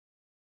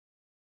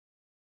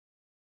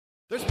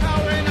There's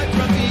power in a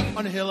drum beat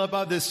on a hill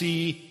above the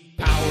sea.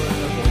 Power in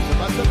the voice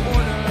of a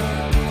supporter.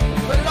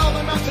 But it all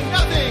amounts to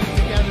nothing.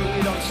 Together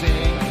we don't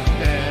sing.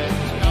 There's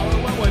power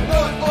when we're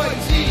not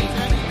noisy.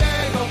 Any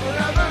day, go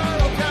forever.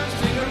 Oh, town,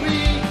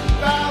 scenery.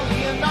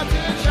 Valley and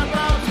mountain,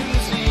 chaparral to the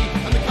sea.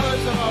 And the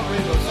colors of our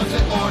rainbow,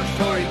 sunset, orange,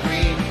 Tory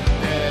green.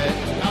 There's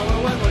power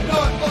when we're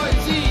not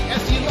noisy.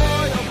 SC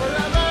loyal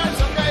forever.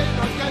 Someday in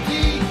North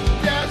County.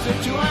 Desert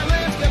to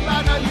islands, get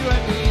back on you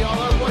and me. All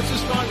our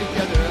voices strong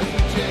together as we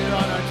cheer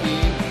on our team.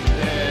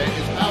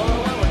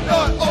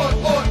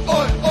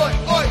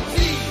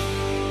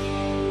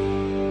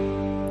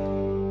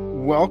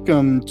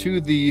 Welcome to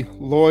the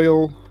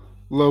Loyal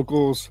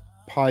Locals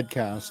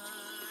podcast.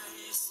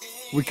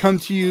 We come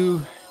to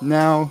you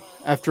now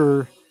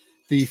after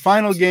the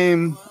final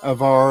game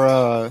of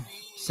our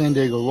San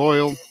Diego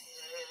Loyal.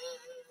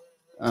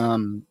 We're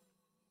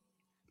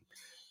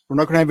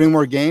not going to have any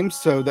more games,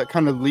 so that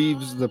kind of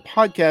leaves the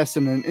podcast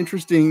in an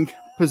interesting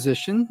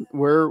position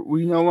where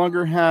we no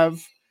longer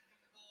have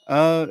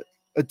a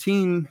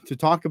team to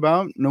talk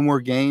about, no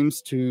more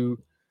games to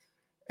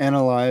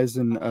analyze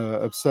and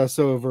obsess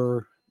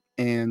over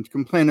and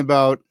complain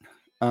about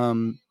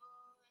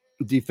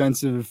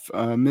defensive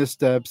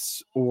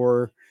missteps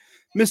or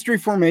mystery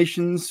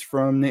formations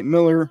from Nate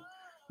Miller,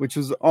 which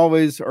is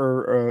always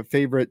our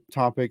favorite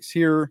topics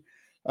here.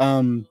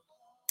 And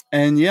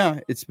yeah,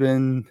 it's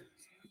been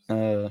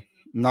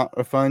not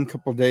a fun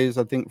couple days,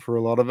 I think, for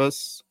a lot of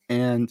us.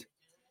 And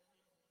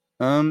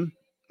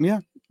yeah,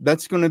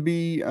 that's going to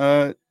be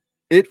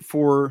it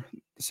for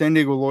San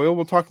Diego Loyal.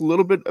 We'll talk a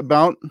little bit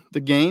about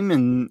the game,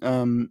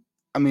 and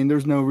I mean,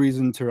 there's no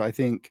reason to, I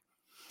think,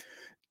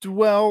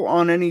 dwell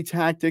on any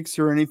tactics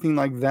or anything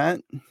like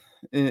that.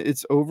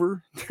 It's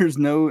over. There's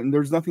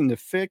nothing to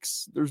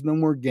fix. There's no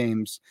more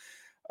games.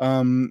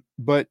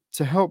 But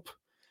to help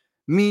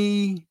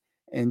me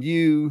and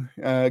you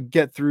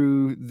get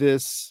through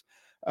this,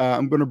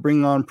 I'm going to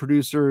bring on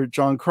producer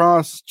John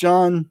Cross.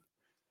 John,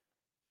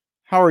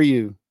 how are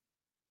you?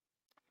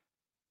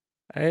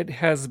 It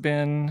has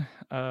been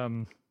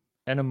an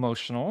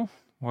emotional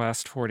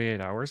last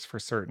 48 hours for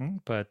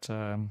certain, but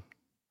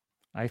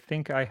I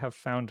think I have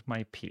found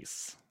my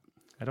peace.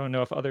 I don't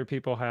know if other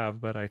people have,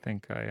 but I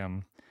think I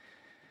am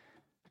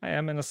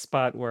in a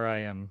spot where I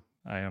am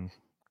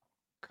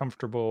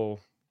comfortable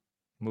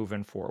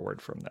moving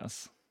forward from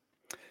this.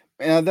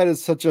 Yeah, that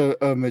is such a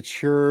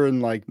mature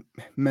and like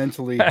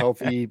mentally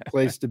healthy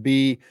place to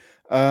be.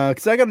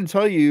 Because I got to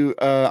tell you,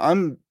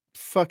 I'm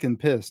fucking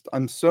pissed.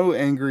 I'm so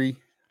angry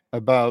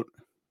about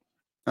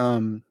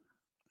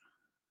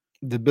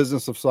the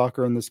business of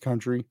soccer in this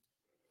country,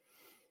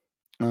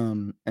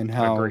 and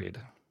how Agreed.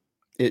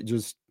 It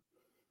just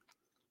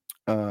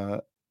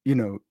doesn't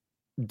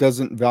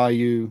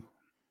value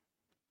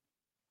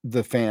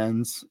the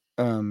fans.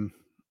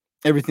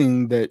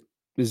 Everything that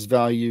is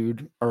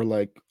valued are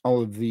like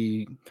all of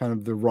the kind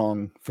of the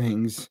wrong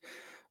things.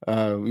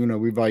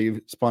 We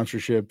value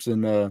sponsorships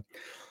and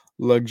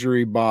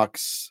luxury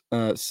box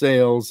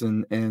sales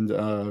and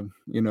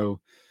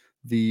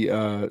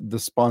the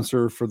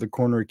sponsor for the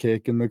corner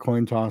kick and the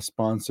coin toss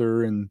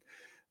sponsor, and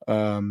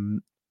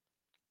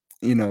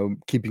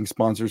keeping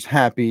sponsors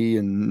happy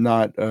and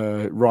not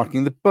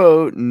rocking the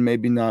boat and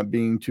maybe not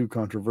being too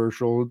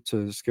controversial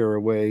to scare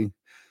away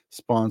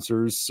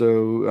sponsors.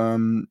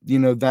 So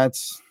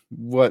that's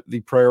what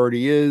the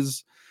priority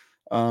is.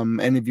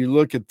 And if you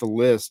look at the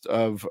list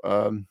of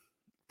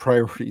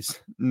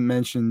priorities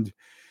mentioned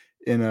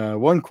in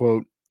one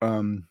quote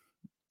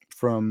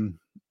from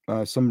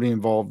somebody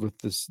involved with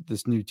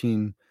this new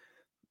team,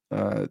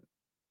 the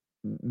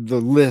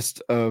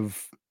list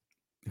of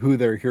who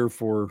they're here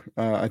for,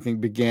 I think,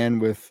 began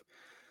with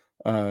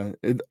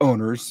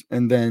owners,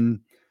 and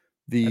then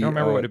I don't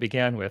remember what it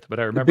began with, but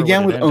I remember it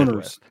began what with it ended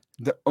owners.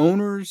 The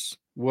owners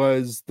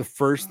was the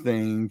first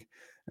thing,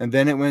 and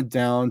then it went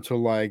down to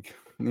like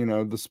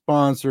the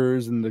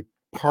sponsors and the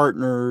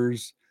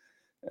partners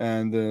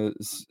and the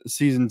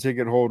season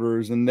ticket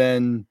holders, and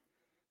then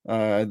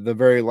the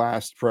very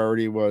last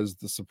priority was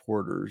the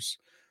supporters,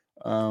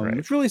 Right.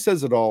 which really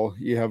says it all.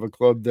 You have a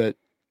club that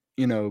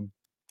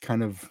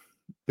kind of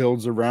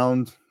builds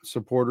around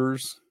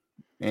supporters,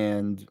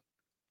 and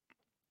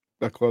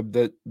a club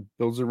that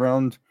builds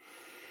around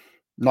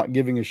not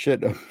giving a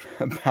shit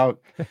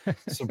about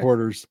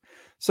supporters.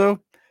 So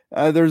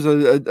there's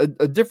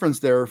a difference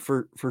there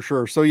for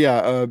sure. So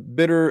yeah,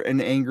 bitter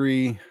and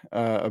angry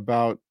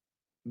about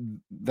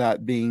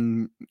that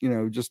being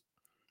just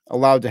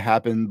allowed to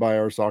happen by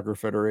our soccer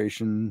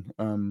federation,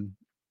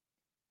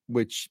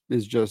 which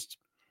is just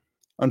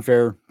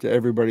unfair to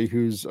everybody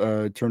who's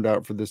turned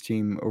out for this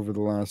team over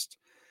the last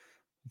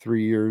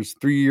 3 years,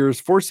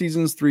 4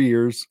 seasons, 3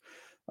 years.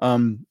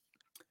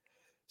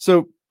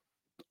 So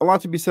a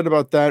lot to be said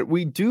about that.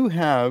 We do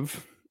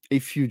have a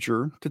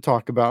future to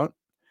talk about.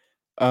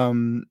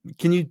 Can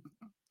you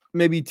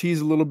maybe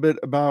tease a little bit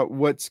about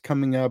what's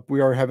coming up?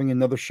 We are having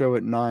another show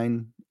at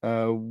 9.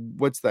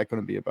 What's that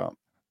going to be about?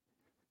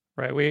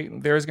 Right.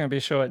 There's going to be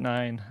a show at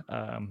 9.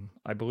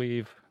 I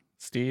believe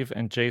Steve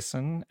and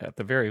Jason, at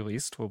the very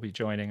least, will be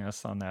joining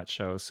us on that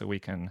show so we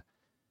can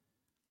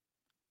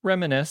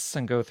reminisce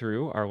and go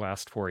through our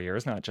last 4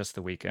 years, not just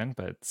the weekend,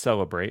 but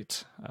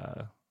celebrate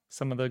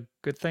some of the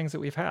good things that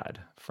we've had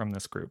from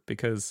this group,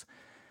 because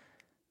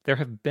there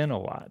have been a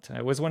lot.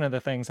 It was one of the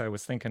things I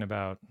was thinking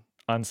about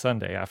on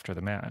Sunday after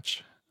the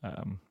match.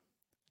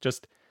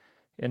 Just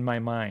in my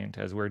mind,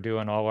 as we're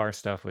doing all our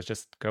stuff, was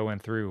just going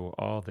through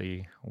all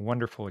the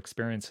wonderful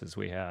experiences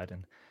we had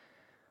and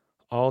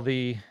all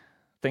the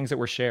things that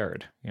were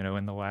shared,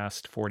 in the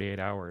last 48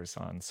 hours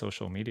on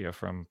social media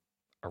from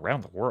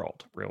around the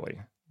world, really.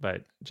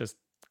 But just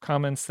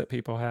comments that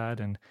people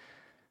had, and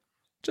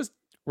just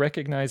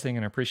recognizing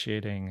and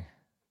appreciating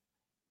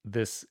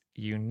this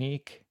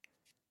unique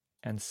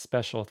and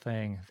special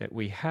thing that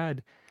we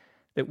had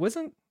that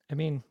wasn't, I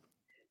mean,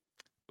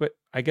 but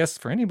I guess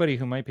for anybody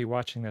who might be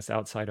watching this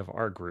outside of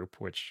our group,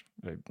 which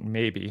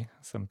maybe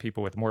some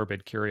people with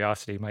morbid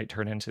curiosity might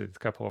turn into a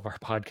couple of our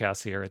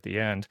podcasts here at the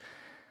end.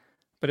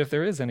 But if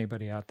there is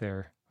anybody out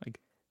there, like,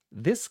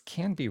 this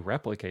can be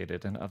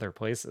replicated in other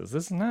places.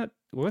 This is not,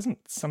 it wasn't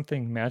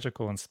something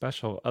magical and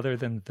special, other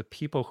than the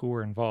people who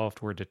were involved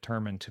were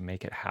determined to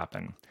make it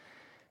happen.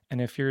 And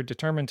if you're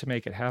determined to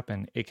make it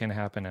happen, it can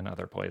happen in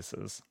other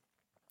places.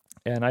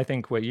 And I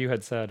think what you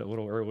had said a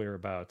little earlier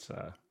about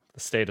the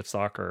state of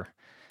soccer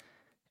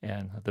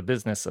and the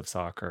business of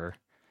soccer,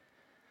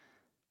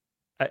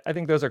 I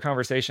think those are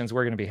conversations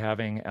we're going to be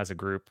having as a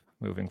group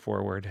moving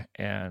forward.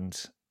 And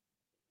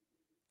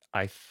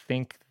I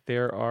think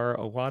there are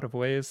a lot of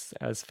ways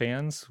as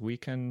fans we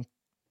can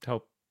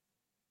help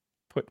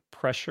put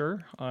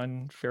pressure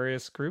on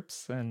various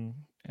groups and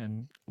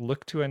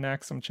look to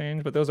enact some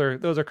change. But those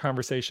are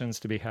conversations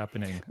to be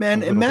happening. Man,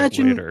 a little bit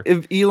imagine later.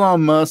 if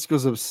Elon Musk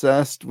was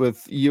obsessed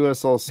with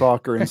USL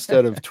Soccer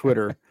instead of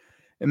Twitter.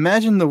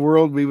 Imagine the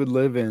world we would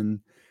live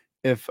in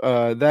if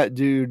that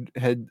dude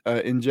had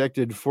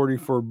injected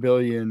 44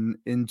 billion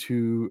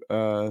into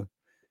a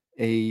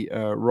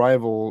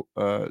rival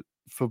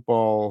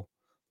football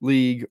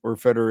league or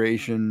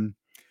federation,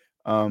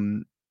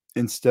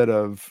 instead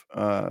of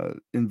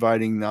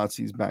inviting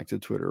Nazis back to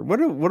Twitter.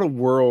 What a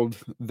world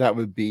that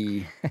would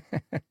be.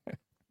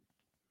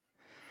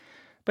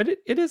 But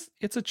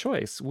it's a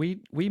choice. We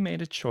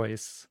made a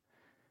choice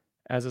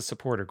as a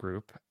supporter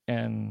group,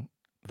 and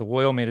the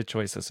Loyal made a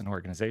choice as an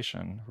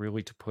organization,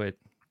 really to put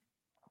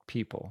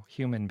people,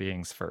 human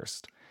beings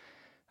first.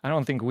 I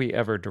don't think we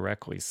ever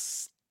directly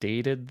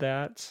stated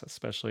that,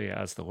 especially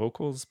as the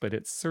locals, but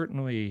it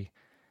certainly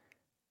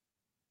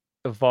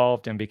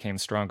evolved and became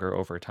stronger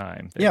over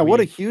time. Yeah, what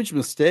a huge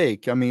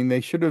mistake. I mean,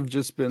 they should have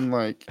just been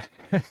like,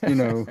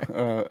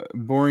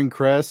 Boring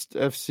Crest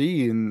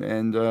FC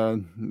and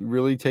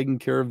really taking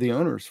care of the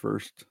owners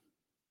first.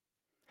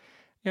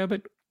 Yeah,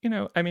 but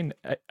I mean,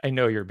 I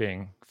know you're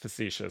being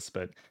facetious,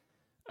 but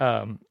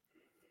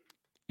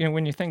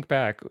when you think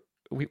back,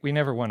 we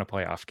never won a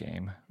playoff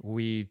game.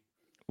 We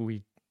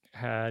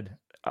had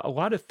a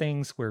lot of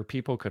things where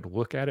people could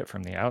look at it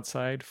from the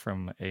outside,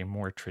 from a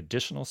more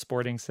traditional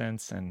sporting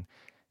sense,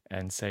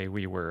 and say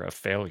we were a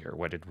failure.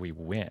 What did we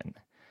win?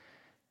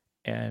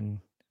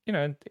 And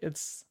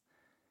it's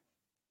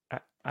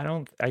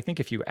I think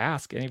if you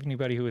ask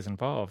anybody who is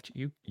involved,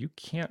 you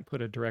can't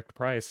put a direct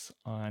price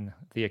on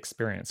the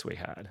experience we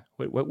had.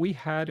 What we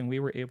had and we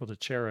were able to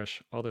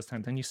cherish all those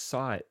times. And you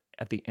saw it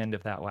at the end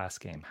of that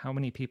last game. How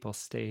many people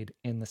stayed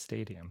in the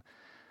stadium?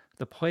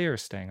 The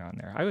players staying on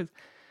there.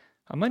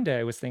 On Monday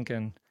I was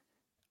thinking,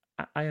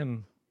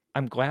 I'm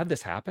glad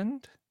this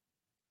happened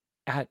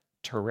at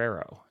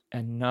Torero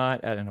and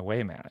not at an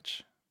away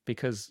match,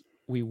 because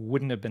we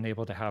wouldn't have been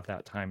able to have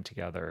that time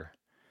together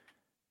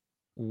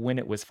when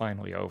it was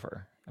finally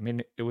over. I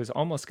mean, it was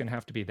almost going to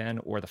have to be then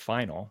or the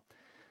final.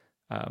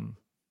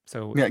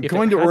 So yeah,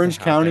 going to Orange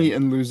County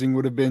and losing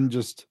would have been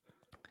just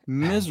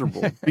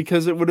miserable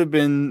because it would have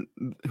been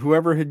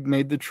whoever had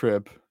made the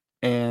trip,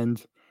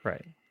 and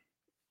right,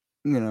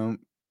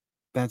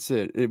 that's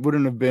it. It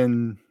wouldn't have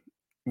been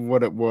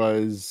what it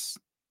was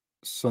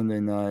Sunday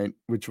night,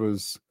 which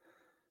was,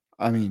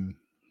 I mean,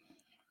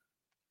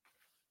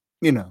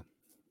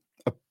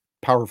 a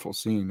powerful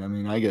scene. I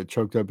mean, I get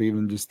choked up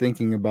even just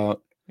thinking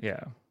about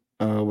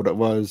what it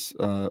was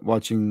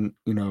watching.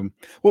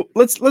 Well,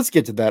 let's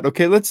get to that.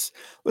 Okay, let's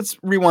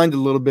rewind a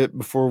little bit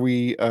before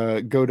we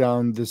go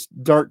down this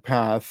dark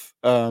path.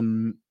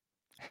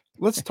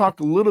 Let's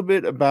talk a little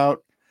bit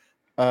about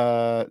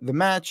the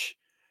match.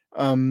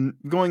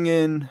 Going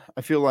in,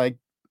 I feel like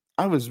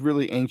I was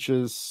really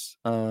anxious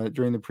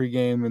during the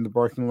pregame in the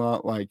parking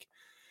lot. Like,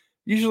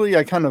 usually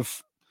I kind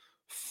of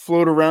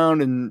float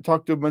around and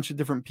talk to a bunch of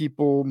different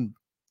people,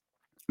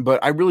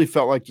 but I really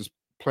felt like just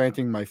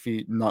planting my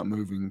feet and not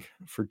moving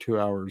for 2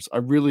 hours. I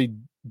really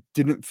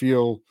didn't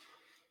feel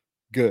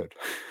good.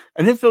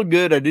 I didn't feel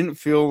good. I didn't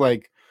feel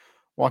like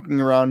walking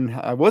around.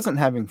 I wasn't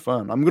having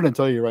fun. I'm going to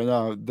tell you right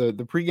now, the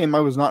pregame,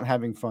 I was not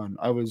having fun.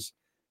 I was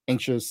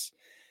anxious.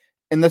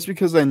 And that's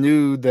because I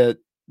knew that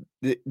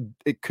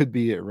it could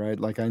be it, right?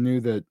 Like, I knew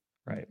that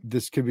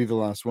this could be the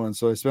last one.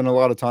 So I spent a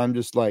lot of time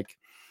just like,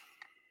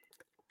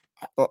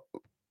 uh,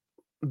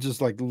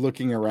 just like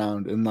looking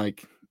around and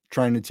like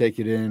trying to take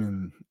it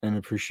in and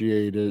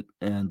appreciate it,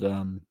 and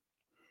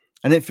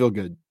I didn't feel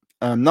good.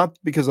 Not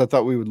because I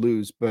thought we would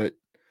lose, but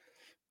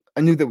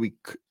I knew that we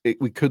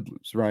could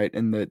lose, right?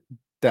 And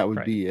that would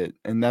Right. be it.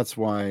 And that's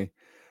why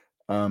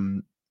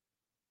um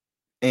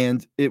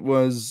and it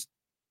was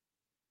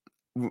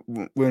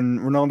when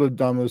Ronaldo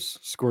Damos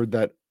scored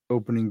that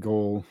opening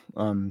goal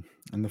in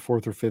the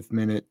 4th or 5th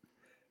minute,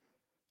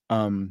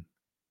 um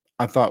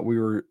I thought we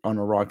were on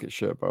a rocket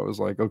ship. I was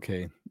like,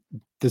 okay,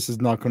 this is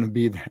not going to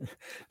be that.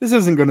 This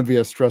isn't going to be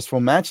a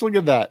stressful match. Look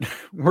at that.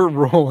 We're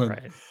rolling.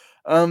 Right.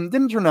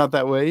 Didn't turn out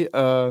that way.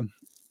 A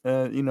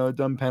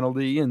dumb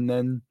penalty, and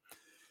then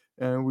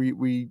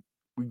we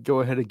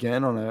go ahead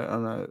again on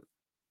a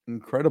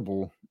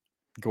incredible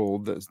goal.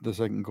 That's the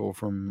second goal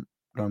from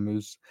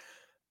Ramus.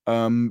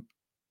 Um,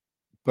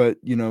 but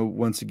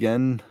once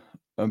again,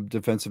 a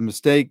defensive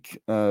mistake,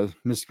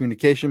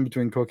 miscommunication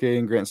between Koke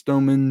and Grant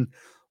Stoneman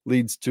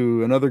leads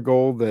to another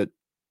goal that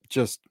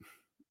just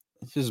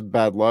it's just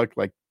bad luck.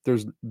 Like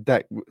there's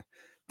that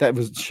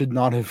was should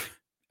not have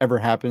ever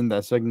happened.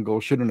 That second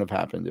goal shouldn't have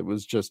happened. It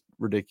was just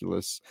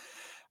ridiculous.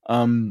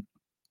 Um,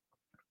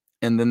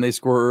 and then they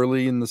score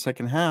early in the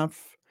second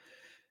half,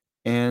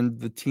 and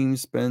the team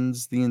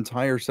spends the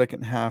entire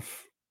second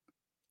half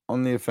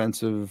on the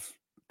offensive,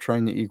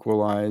 trying to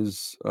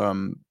equalize.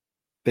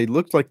 They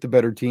looked like the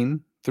better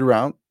team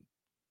throughout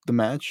the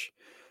match.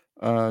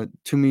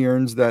 Toomey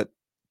earns that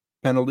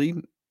penalty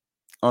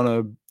on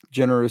a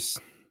generous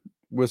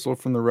whistle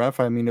from the ref.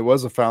 I mean, it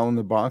was a foul in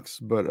the box,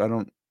 but I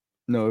don't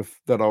know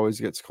if that always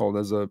gets called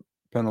as a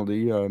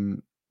penalty.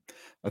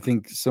 I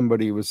think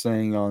somebody was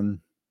saying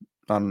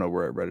I don't know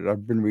where I read it.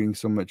 I've been reading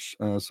so much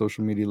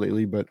social media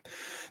lately, but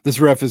this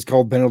ref has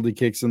called penalty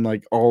kicks in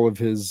like all of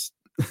his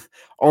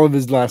all of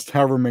his last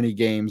however many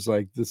games.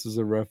 Like this is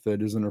a ref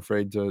that isn't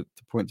afraid to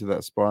point to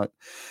that spot.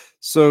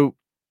 So,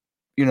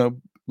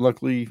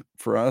 luckily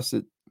for us,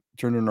 it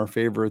turned in our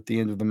favor at the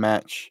end of the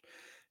match.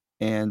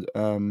 And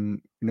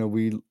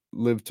we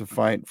lived to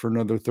fight for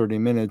another 30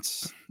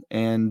 minutes,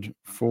 and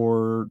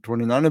for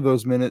 29 of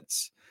those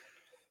minutes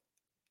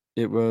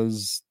it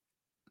was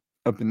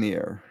up in the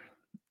air.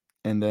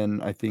 And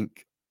then I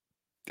think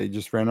they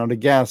just ran out of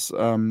gas.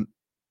 An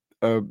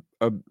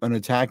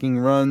attacking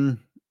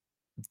run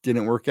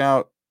didn't work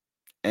out,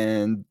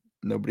 and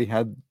nobody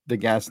had the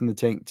gas in the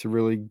tank to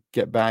really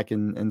get back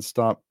and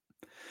stop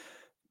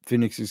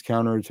Phoenix's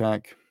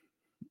counterattack.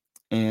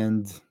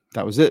 And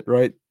that was it,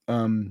 right?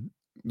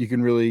 You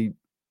can really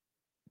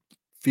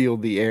feel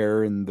the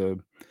air and the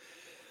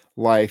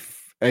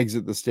life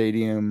exit the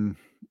stadium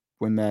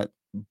when that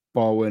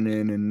ball went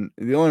in. And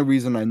the only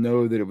reason I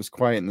know that it was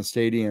quiet in the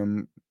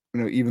stadium,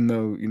 even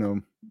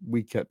though,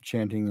 we kept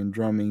chanting and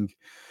drumming,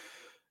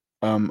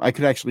 I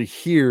could actually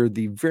hear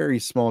the very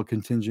small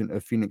contingent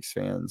of Phoenix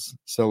fans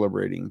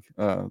celebrating,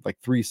 like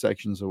 3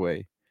 sections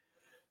away.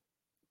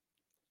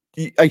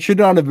 I should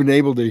not have been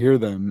able to hear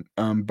them,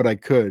 but I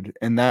could.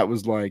 And that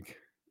was like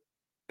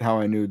how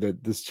I knew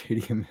that this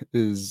stadium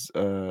is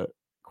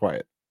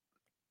quiet.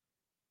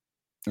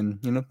 And,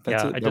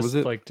 that's Yeah, it. I That was just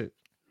it. like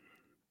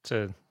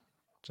to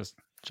just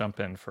jump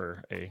in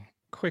for a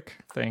quick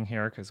thing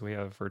here because we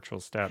have virtual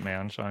stat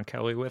man Sean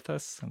Kelly with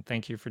us, and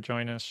thank you for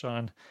joining us,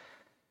 Sean.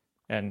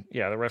 And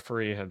yeah, the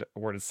referee had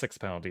awarded 6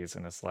 penalties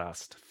in his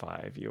last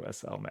 5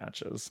 USL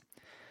matches.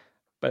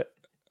 But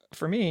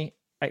for me,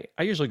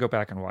 I usually go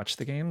back and watch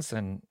the games,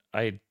 and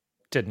I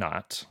did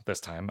not this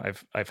time.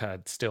 I've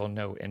had still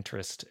no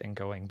interest in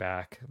going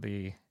back.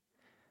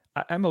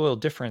 I'm a little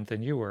different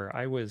than you were.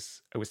 I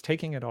was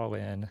taking it all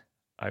in.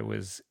 I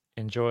was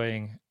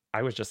enjoying.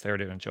 I was just there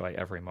to enjoy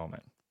every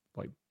moment,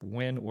 like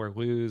win or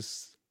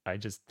lose. I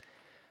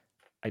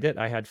did.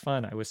 I had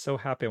fun. I was so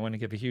happy. I want to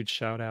give a huge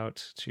shout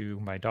out to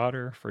my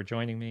daughter for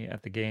joining me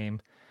at the game.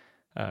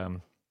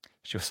 Um,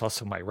 she was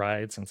also my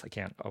ride since I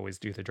can't always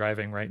do the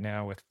driving right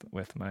now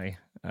with my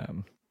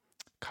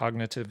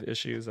cognitive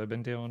issues I've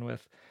been dealing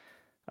with.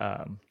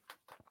 Um,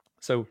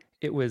 so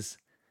it was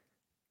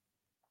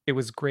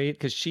great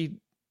because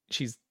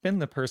she's been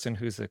the person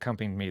who's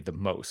accompanied me the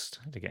most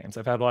to games.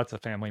 I've had lots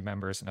of family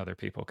members and other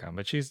people come,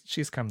 but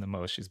she's come the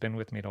most. She's been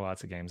with me to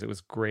lots of games. It was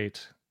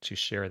great to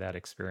share that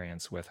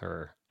experience with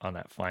her on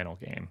that final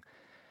game.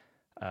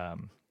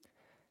 Um,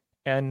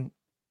 and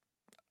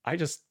I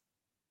just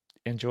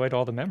enjoyed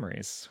all the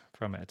memories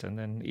from it. And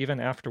then even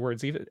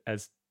afterwards, even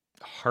as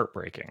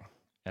heartbreaking,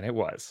 and it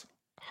was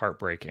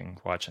heartbreaking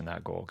watching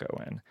that goal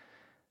go in.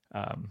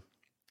 Um,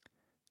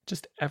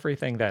 just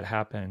everything that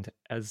happened,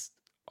 as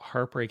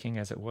heartbreaking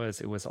as it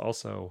was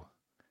also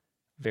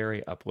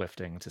very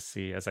uplifting to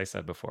see, as I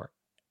said before,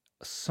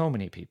 so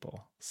many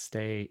people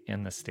stay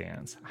in the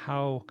stands.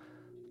 How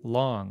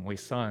long we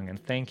sung,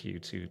 and thank you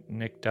to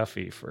Nick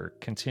Duffy for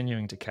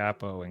continuing to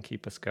capo and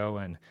keep us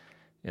going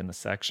in the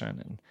section.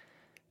 And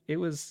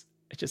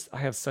I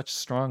have such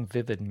strong,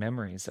 vivid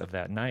memories of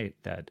that night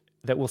that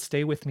will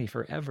stay with me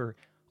forever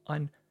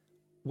on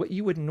what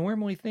you would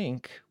normally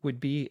think would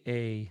be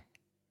a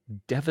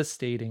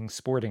devastating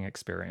sporting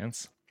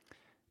experience.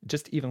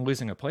 just even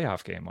losing a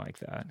playoff game like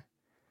that.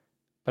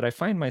 But I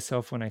find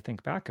myself, when I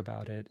think back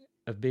about it,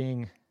 of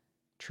being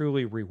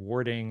truly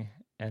rewarding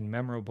and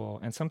memorable,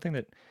 and something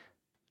that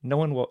no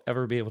one will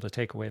ever be able to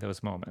take away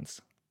those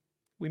moments.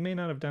 We may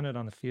not have done it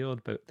on the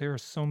field, but there are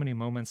so many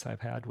moments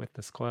I've had with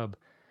this club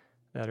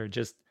that are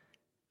just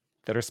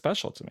that are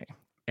special to me.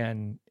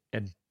 And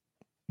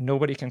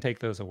nobody can take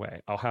those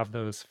away. I'll have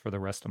those for the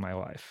rest of my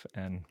life.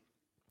 And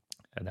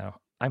now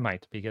I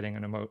might be getting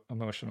an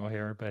emotional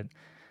here, but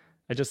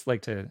I just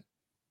like to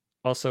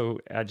also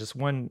add just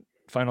one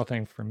final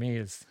thing for me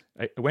is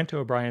I went to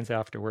O'Brien's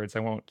afterwards. I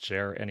won't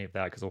share any of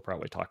that because we'll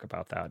probably talk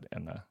about that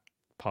in the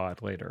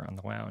pod later on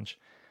the lounge.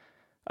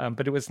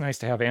 But it was nice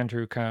to have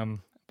Andrew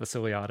come,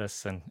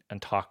 Vasiliadis,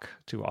 and talk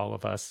to all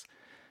of us.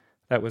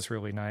 That was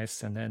really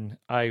nice. And then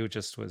I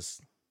just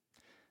was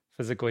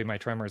physically, my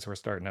tremors were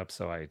starting up.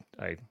 So I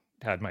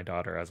had my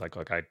daughter. I was like,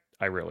 look,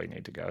 I really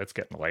need to go. It's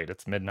getting late.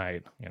 It's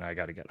midnight. I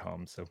got to get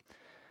home. So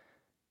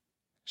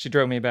she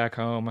drove me back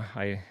home.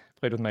 I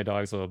played with my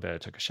dogs a little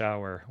bit, took a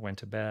shower, went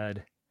to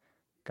bed,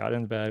 got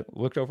in bed,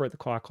 looked over at the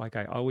clock like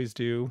I always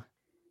do,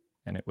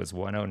 and it was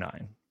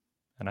 1:09.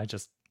 And I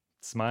just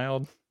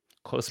smiled,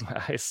 closed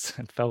my eyes,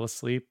 and fell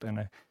asleep.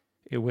 And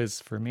it was,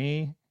 for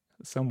me,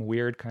 some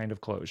weird kind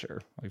of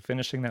closure. Like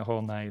finishing that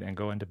whole night and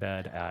going to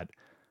bed at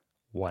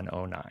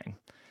 1:09.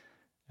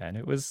 And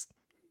it was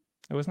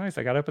nice.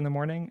 I got up in the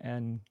morning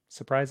and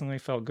surprisingly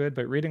felt good.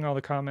 But reading all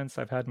the comments,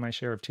 I've had my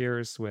share of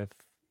tears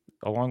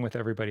along with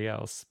everybody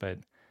else. But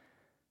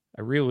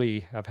I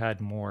really have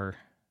had more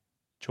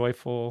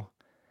joyful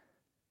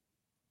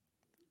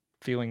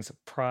feelings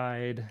of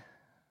pride,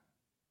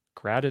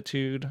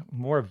 gratitude,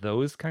 more of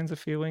those kinds of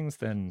feelings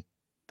than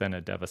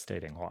a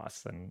devastating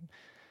loss. And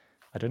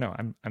I don't know.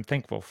 I'm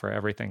thankful for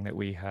everything that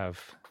we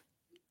have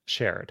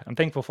shared. I'm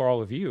thankful for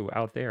all of you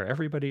out there,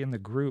 everybody in the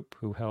group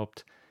who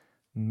helped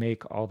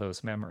make all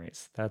those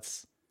memories.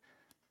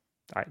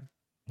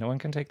 No one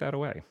can take that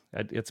away.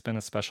 It's been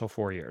a special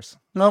 4 years.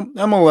 No,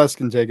 MLS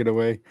can take it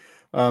away,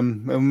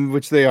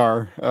 which they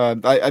are.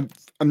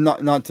 I'm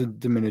not to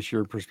diminish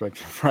your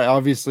perspective, right?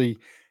 Obviously,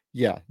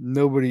 yeah,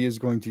 nobody is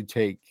going to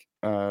take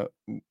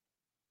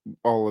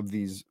all of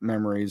these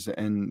memories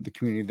and the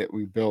community that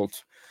we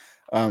built,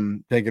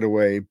 take it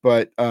away.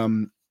 But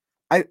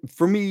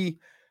for me,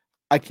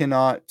 I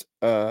cannot.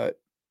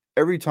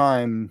 Every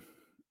time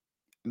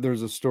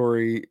there's a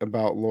story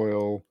about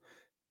Loyal,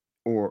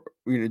 or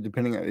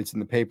depending on it's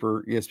in the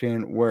paper,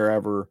 ESPN,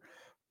 wherever,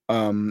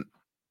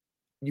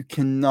 you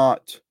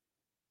cannot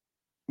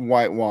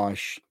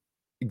whitewash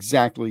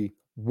exactly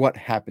what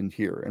happened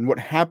here. And what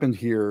happened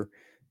here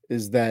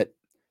is that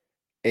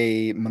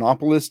a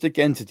monopolistic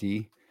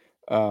entity,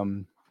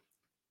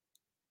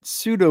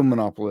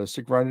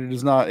 pseudo-monopolistic, right? It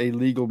is not a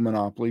legal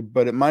monopoly,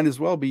 but it might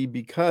as well be,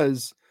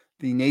 because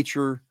the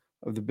nature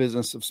of the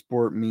business of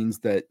sport means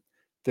that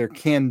there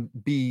can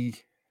be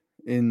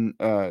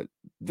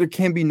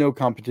no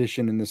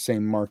competition in the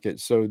same market.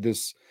 So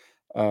this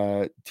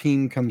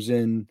team comes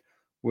in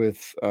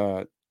with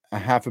a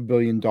 $500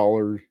 million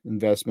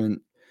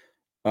investment,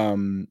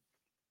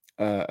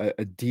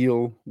 a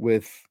deal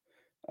with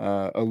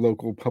a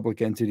local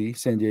public entity,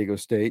 San Diego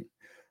State,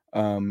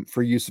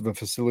 for use of a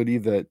facility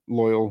that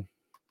Loyal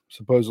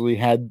supposedly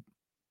had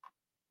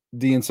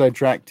the inside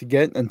track to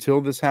get until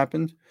this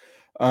happened.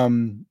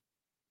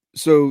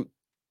 So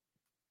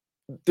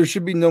there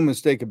should be no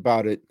mistake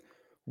about it.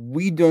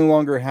 We no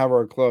longer have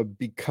our club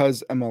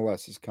because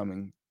MLS is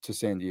coming to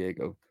San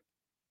Diego.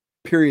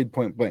 Period,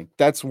 point blank.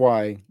 That's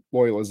why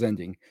Loyal is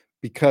ending,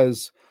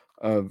 because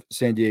of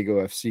San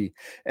Diego FC.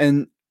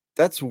 And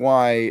that's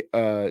why,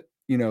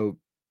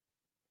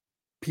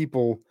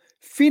 people,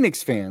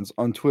 Phoenix fans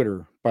on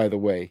Twitter, by the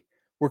way,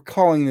 we're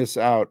calling this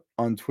out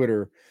on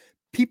Twitter.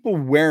 People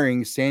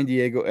wearing San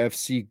Diego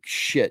FC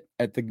shit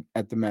at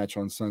the match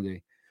on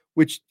Sunday,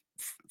 which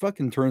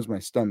fucking turns my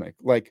stomach.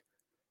 Like,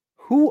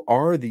 who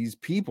are these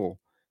people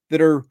that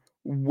are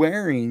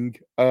wearing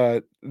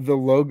the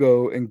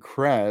logo and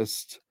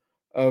crest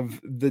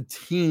of the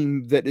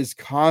team that is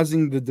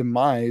causing the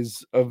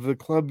demise of the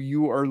club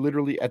you are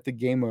literally at the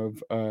game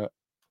of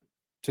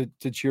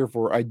to cheer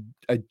for? I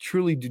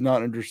truly do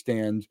not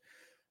understand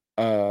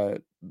how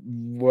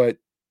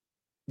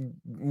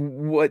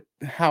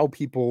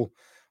people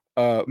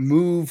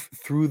move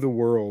through the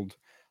world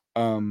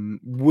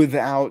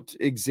without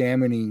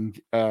examining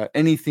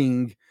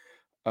anything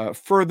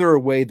further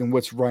away than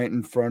what's right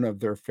in front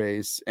of their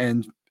face.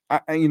 And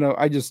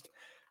I just,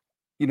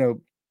 you're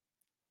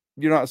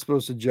not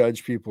supposed to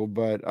judge people,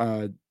 but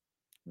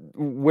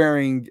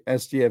wearing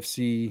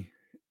SDFC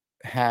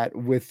hat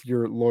with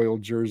your Loyal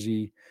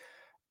jersey,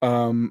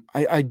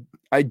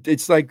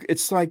 it's like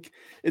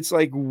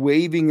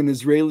waving an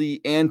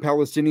Israeli and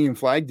Palestinian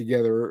flag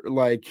together.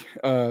 Like,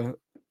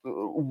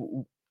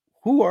 who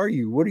are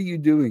you? What are you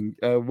doing?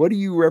 What do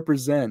you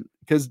represent?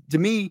 Because to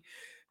me,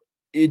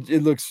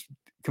 it looks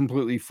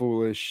completely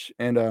foolish,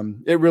 and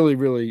it really,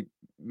 really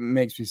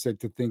makes me sick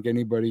to think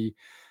anybody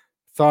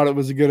thought it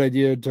was a good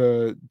idea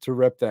to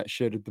rep that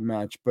shit at the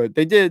match. But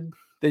they did.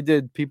 They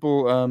did.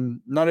 People,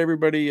 not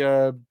everybody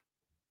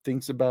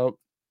thinks about,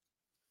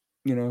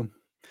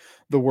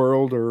 the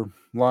world or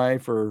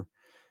life or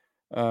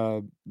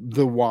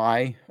the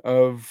why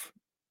of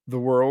the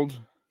world.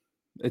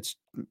 It's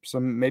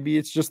maybe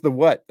it's just the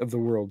what of the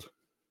world.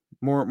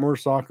 More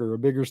soccer, a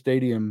bigger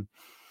stadium,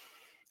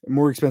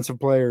 more expensive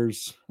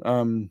players.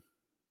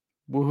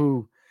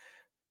 Woohoo!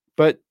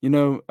 But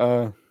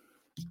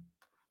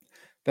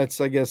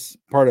that's, I guess,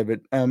 part of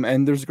it.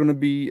 And there's going to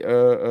be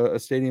a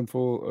stadium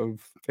full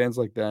of fans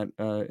like that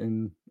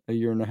in a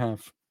year and a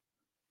half.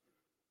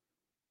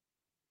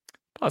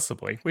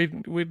 Possibly.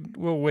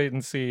 We'll wait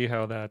and see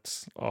how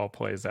that all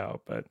plays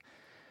out. But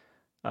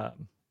I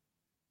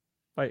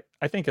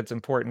think it's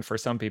important for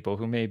some people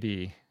who may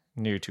be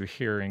new to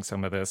hearing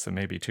some of this and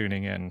maybe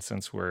tuning in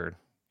since we're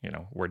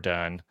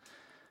done.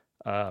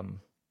 The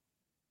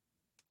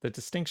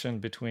distinction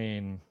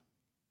between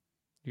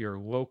your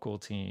local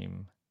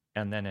team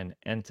and then an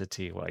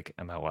entity like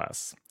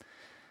MLS,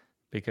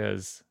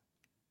 because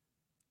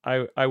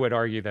I would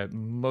argue that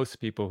most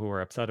people who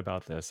are upset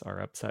about this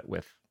are upset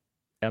with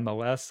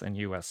MLS and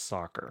US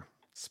soccer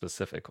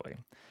specifically.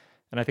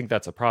 And I think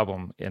that's a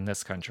problem in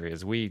this country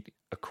is we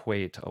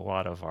equate a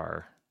lot of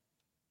our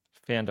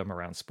fandom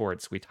around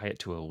sports, we tie it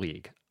to a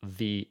league,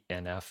 the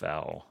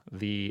NFL,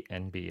 the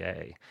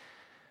NBA.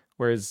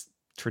 Whereas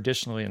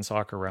traditionally in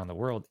soccer around the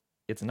world,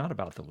 it's not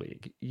about the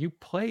league. You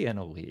play in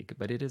a league,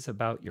 but it is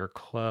about your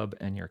club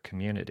and your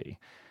community.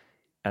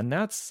 And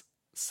that's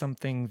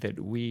something that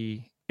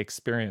we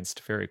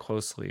experienced very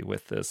closely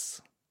with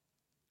this,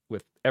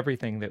 with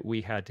everything that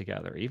we had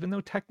together. Even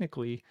though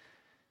technically,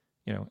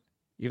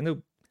 even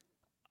though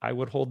I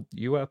would hold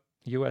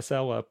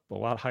USL up a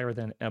lot higher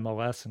than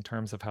MLS in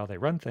terms of how they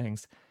run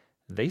things,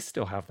 they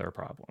still have their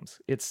problems.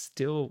 It's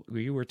still,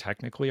 we were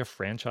technically a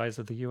franchise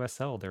of the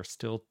USL. There's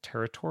still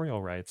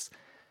territorial rights.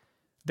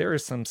 There are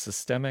some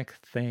systemic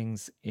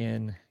things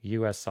in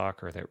US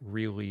soccer that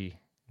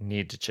really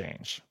need to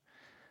change.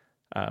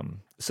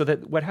 So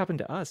that what happened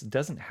to us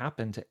doesn't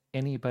happen to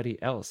anybody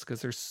else,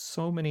 because there's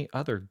so many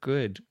other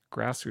good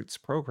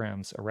grassroots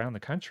programs around the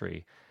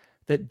country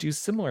that do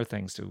similar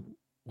things to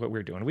what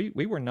we're doing.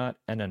 We were not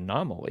an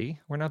anomaly.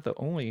 We're not the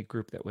only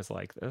group that was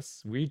like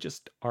this. We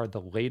just are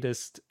the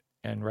latest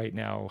and right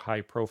now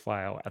high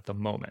profile at the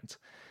moment.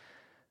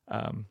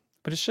 But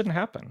it shouldn't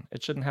happen.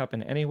 It shouldn't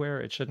happen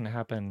anywhere. It shouldn't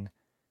happen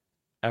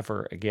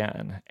ever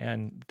again.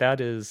 And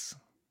that is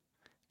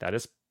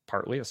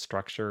partly a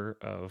structure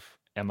of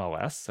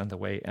MLS and the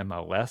way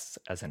MLS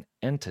as an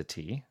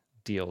entity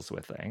deals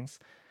with things.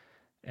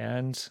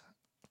 And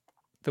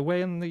the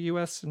way in the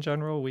US in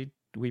general, we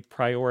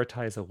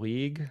prioritize a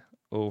league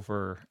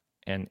over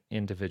an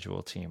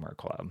individual team or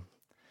club.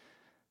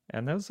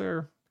 And those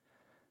are,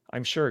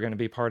 I'm sure, going to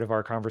be part of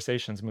our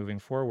conversations moving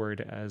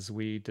forward as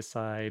we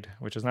decide,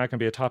 which is not going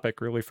to be a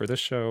topic really for this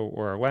show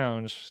or our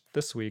lounge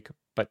this week,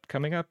 but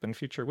coming up in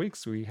future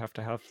weeks, we have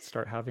to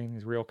start having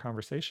these real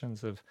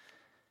conversations of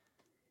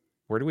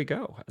where do we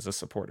go as a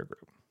supporter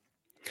group?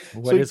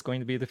 What is going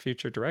to be the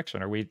future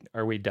direction? Are we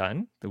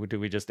done? Do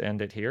we just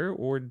end it here,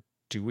 or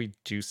do we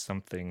do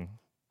something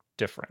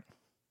different?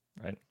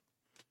 Right?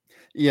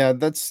 Yeah,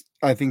 that's,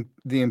 I think,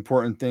 the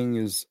important thing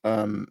is,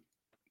 and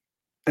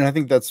I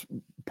think that's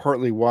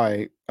partly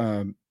why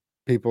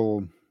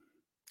people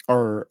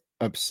are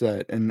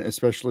upset, and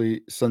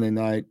especially Sunday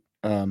night.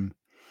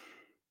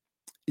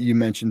 You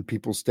mentioned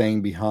people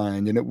staying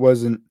behind, and it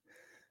wasn't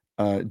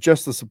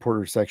just the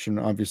supporter section.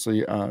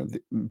 Obviously, the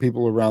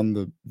people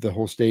around the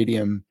whole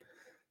stadium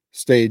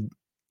stayed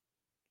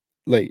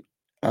late,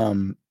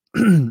 but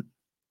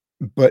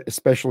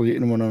especially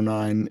in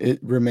 109, it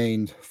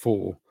remained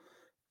full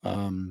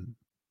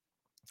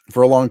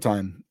for a long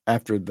time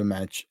after the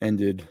match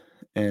ended,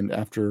 and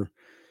after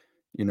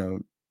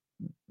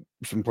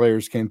some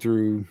players came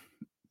through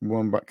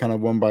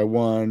one by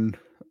one.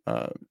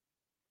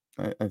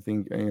 I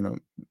think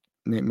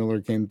Nate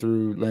Miller came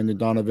through, Landon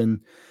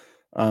Donovan,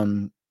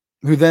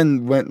 who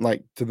then went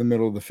to the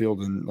middle of the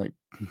field and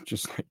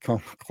just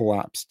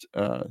collapsed,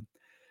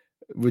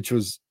 which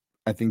was,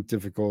 I think,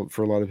 difficult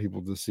for a lot of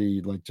people to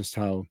see, just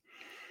how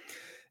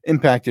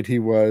impacted he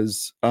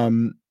was.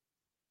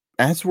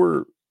 As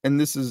were, and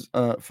this is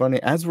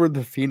funny, as were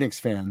the Phoenix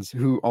fans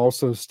who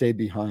also stayed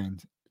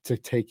behind to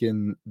take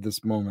in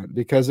this moment,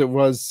 because it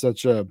was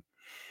such a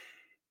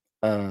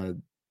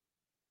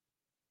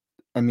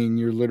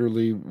you're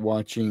literally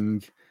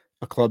watching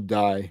a club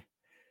die,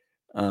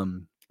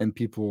 and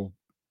people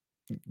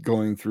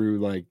going through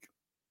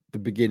the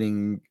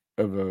beginning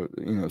of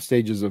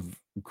stages of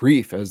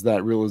grief as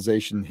that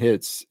realization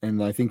hits.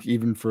 And I think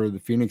even for the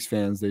Phoenix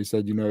fans, they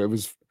said, it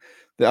was,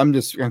 I'm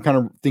kind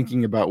of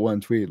thinking about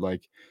one tweet,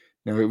 it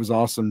was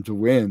awesome to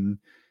win.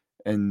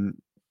 And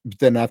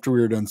then after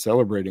we were done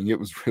celebrating, it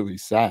was really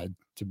sad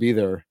to be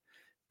there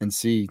and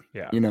see,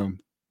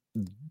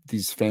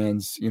 these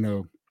fans,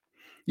 you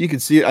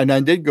could see it. And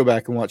I did go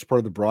back and watch part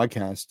of the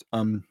broadcast.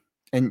 And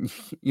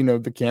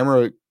the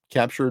camera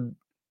captured,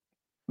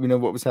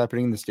 what was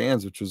happening in the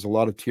stands, which was a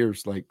lot of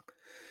tears.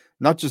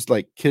 not just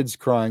like kids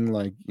crying,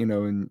 like,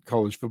 in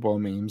college football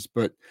memes,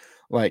 but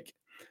like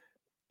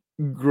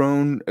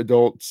grown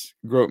adults,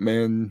 grown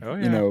men, Oh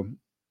yeah.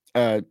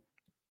 uh,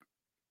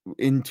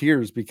 in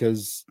tears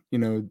because,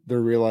 they're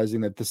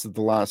realizing that this is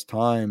the last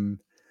time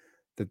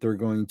that they're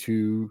going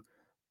to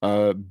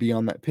be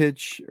on that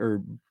pitch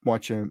or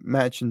watch a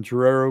match in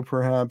Torero,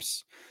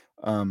 perhaps.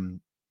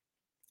 Um,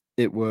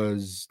 it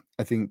was,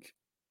 I think,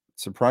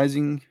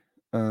 surprising.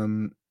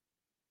 Um,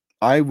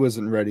 I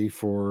wasn't ready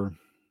for.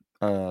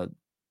 Uh,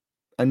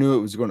 I knew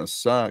it was going to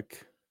suck,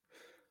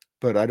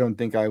 but I don't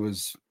think I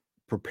was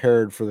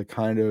prepared for the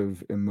kind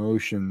of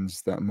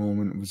emotions that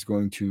moment was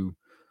going to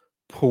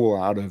pull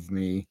out of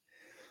me,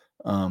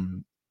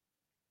 um,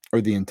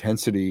 or the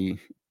intensity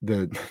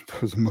that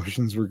those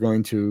emotions were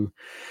going to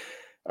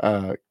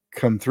uh,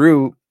 come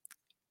through.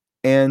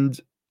 And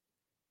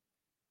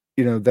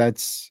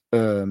that's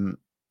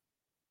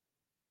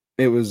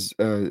it was.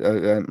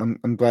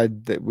 I'm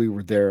glad that we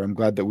were there. I'm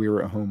glad that we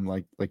were at home,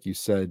 like you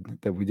said,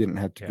 that we didn't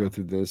have to go Yeah.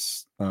 through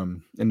this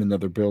in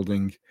another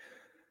building.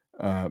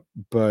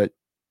 But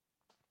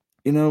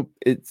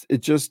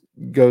it just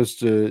goes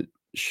to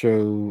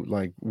show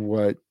like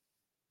what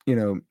you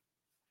know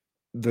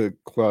the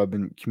club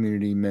and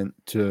community meant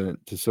to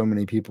so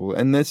many people.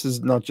 And this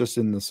is not just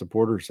in the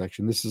supporter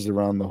section. This is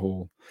around the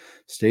whole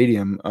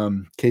stadium.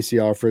 Casey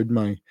Alfred,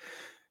 my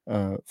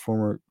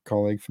former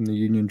colleague from the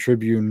Union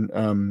Tribune,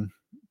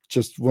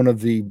 just one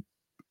of the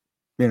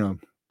you know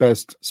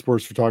best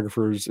sports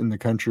photographers in the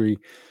country.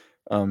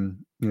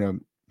 Um, you know,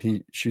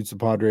 he shoots the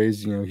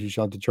Padres. He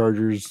shot the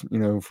Chargers.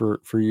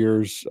 For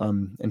years.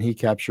 And he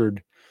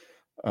captured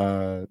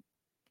uh,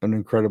 an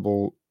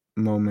incredible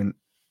moment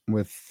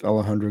with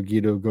Alejandro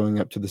Guido going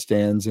up to the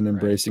stands and Right.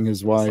 embracing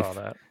his I saw wife.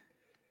 that.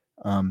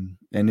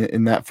 And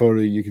in that photo,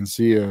 you can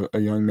see a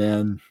young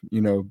man,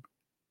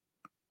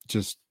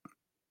 just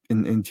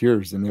in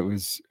tears, and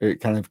it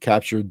kind of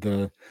captured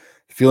the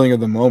feeling of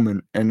the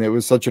moment, and it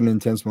was such an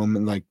intense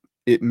moment. Like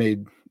it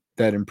made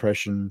that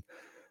impression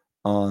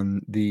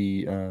on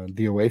the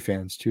away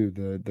fans too,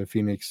 the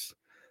Phoenix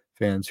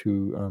fans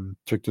who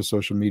took to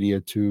social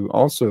media to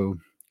also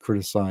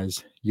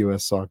criticize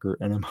U.S. soccer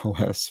and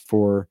MLS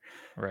for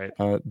Right.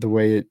 the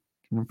way it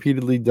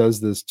repeatedly does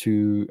this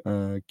to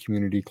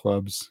community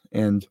clubs.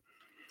 And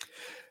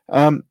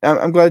I'm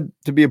glad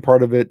to be a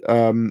part of it.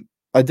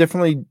 I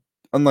definitely,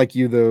 unlike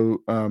you though,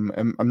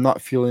 I'm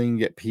not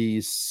feeling at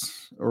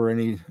peace or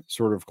any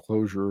sort of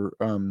closure.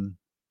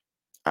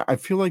 I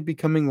feel like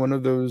becoming one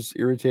of those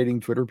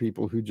irritating Twitter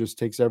people who just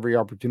takes every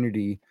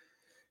opportunity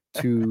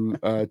to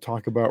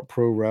talk about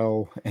pro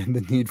rel and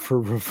the need for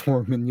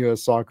reform in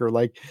U.S. soccer.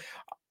 Like,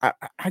 I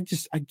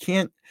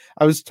can't.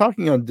 I was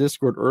talking on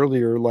Discord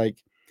earlier, like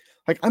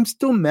I'm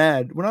still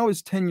mad. When I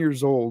was 10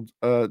 years old,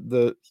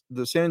 the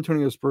San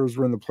Antonio Spurs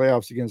were in the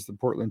playoffs against the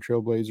Portland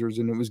Trailblazers,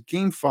 and it was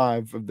Game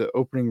 5 of the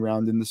opening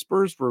round, and the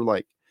Spurs were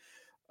like,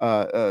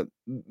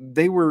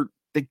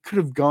 they could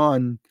have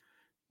gone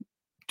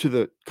to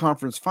the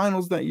conference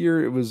finals that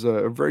year. It was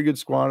a very good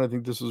squad. I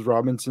think this was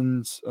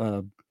Robinson's.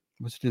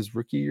 Was it his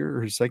rookie year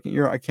or his second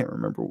year? I can't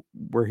remember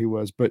where he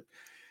was, but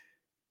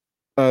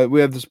we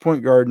have this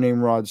point guard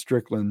named Rod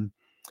Strickland,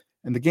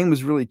 and the game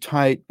was really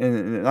tight.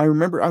 And I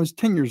remember I was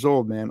 10 years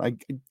old, man.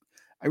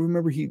 I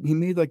remember he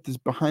made like this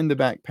behind the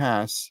back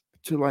pass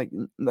to like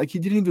he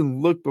didn't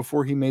even look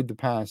before he made the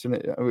pass, and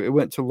it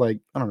went to like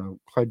I don't know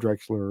Clyde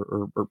Drexler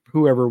or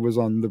whoever was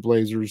on the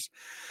Blazers.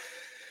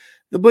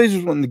 The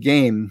Blazers won the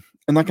game,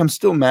 and like I'm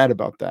still mad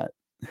about that.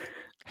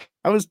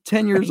 I was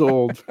 10 years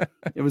old.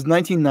 It was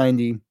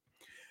 1990.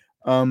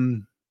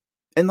 Um,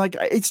 and like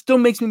it still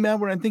makes me mad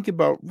when I think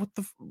about what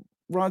the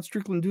Rod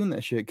Strickland doing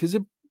that shit because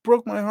it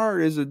broke my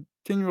heart as a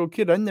 10-year-old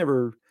kid. I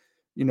never,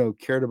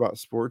 cared about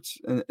sports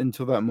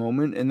until that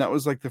moment, and that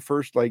was like the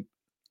first like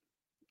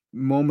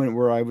moment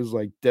where I was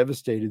like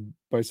devastated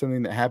by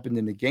something that happened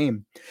in the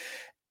game.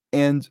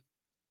 And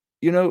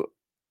you know,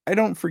 I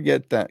don't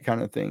forget that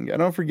kind of thing. I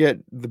don't forget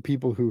the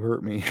people who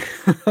hurt me.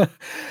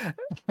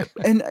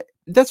 And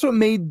that's what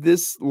made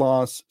this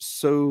loss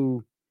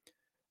so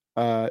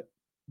uh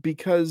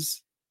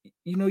because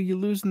you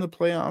lose in the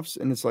playoffs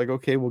and it's like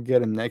okay, we'll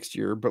get him next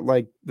year, but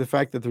like the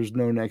fact that there's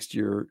no next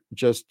year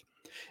just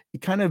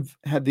it kind of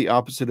had the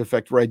opposite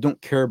effect where I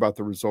don't care about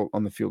the result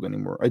on the field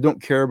anymore. I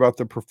don't care about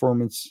the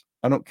performance.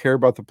 I don't care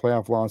about the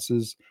playoff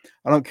losses.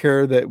 I don't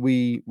care that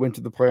we went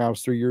to the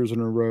playoffs 3 years in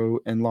a row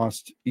and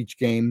lost each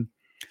game.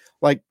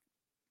 Like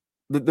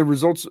the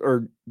results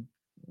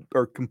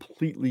are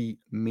completely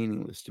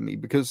meaningless to me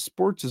because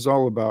sports is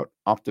all about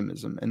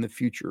optimism and the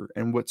future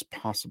and what's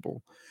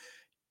possible.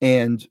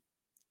 And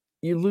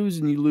you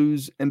lose,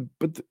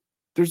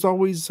 there's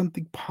always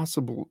something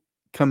possible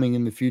coming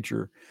in the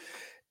future.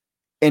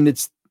 And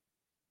it's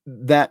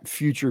that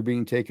future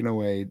being taken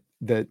away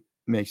that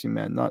makes me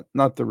mad,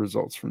 not the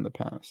results from the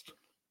past.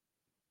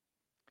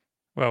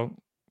 Well,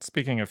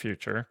 speaking of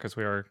future, because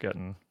we are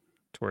getting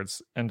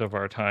towards end of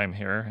our time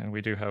here, and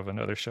we do have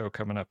another show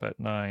coming up at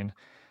 9.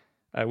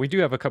 We do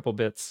have a couple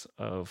bits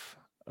of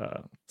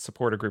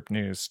supporter group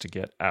news to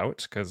get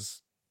out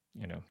because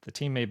the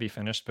team may be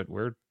finished, but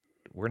we're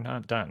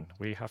not done.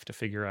 We have to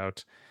figure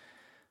out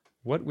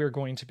what we're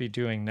going to be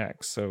doing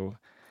next. So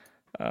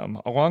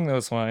along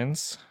those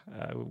lines,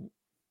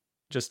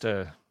 just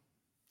a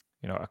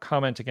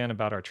comment again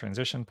about our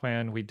transition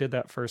plan. We did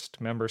that first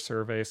member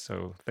survey,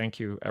 so thank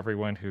you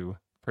everyone who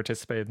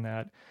participated in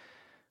that.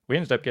 We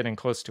ended up getting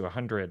close to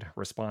 100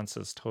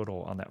 responses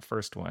total on that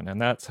first one,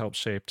 and that's helped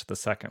shape the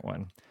second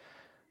one.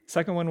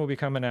 Second one will be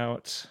coming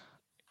out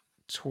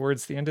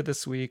towards the end of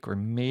this week or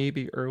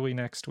maybe early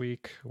next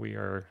week. We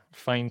are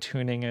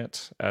fine-tuning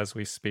it as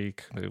we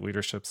speak. The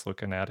leadership's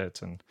looking at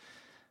it and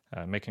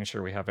making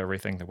sure we have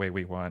everything the way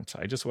we want.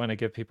 I just want to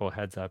give people a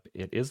heads up.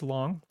 It is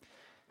long.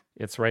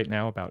 It's right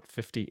now about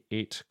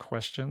 58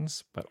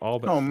 questions, but all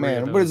but Oh 3 of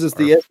man, those what is this? are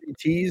The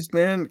SATs,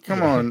 man?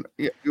 Come on,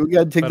 we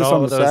got to take but this all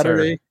on of the those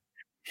Saturday.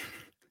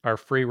 are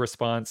free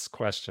response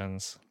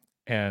questions,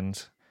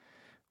 and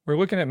we're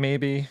looking at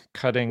maybe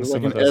cutting There's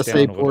some like of an those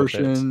essay down a little bit.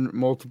 portion,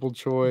 multiple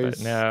choice.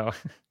 But no,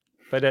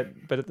 but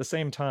at the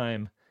same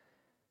time,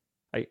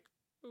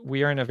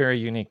 we are in a very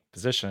unique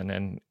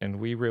position, and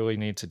we really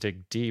need to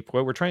dig deep.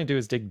 What we're trying to do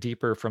is dig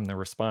deeper from the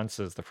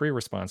responses, the free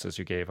responses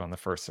you gave on the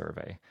first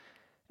survey.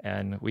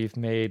 And we've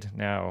made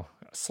now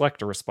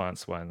select a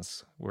response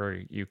ones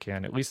where you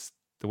can, at least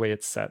the way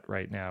it's set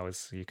right now,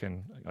 is you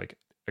can like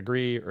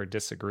agree or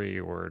disagree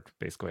or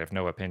basically have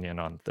no opinion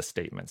on the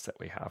statements that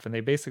we have. And they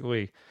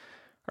basically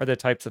are the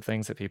types of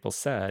things that people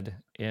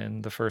said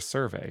in the first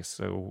survey.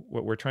 So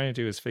what we're trying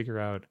to do is figure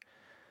out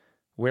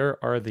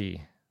where are the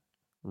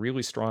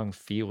really strong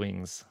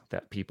feelings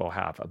that people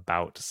have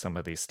about some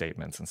of these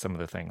statements and some of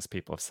the things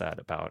people have said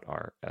about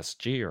our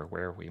SG or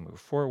where we move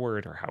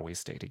forward or how we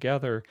stay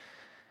together.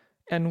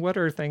 And what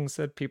are things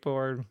that people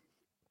are,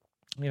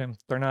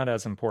 they're not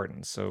as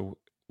important. So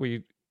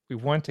we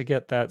want to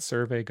get that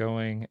survey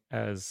going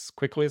as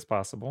quickly as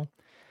possible.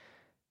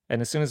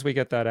 And as soon as we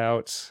get that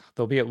out,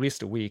 there'll be at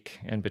least a week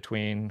in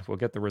between. We'll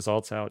get the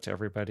results out to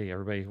everybody.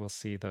 Everybody will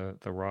see the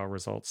raw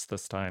results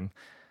this time.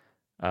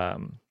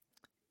 And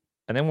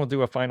then we'll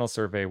do a final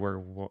survey where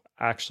we'll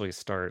actually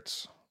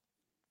start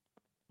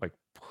like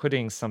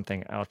putting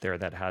something out there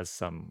that has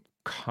some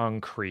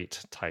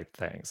concrete type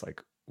things.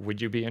 Like,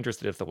 would you be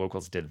interested if the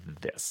locals did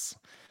this?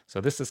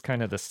 So this is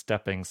kind of the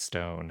stepping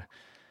stone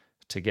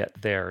to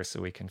get there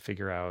so we can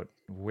figure out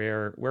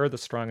where are the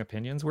strong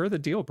opinions, where are the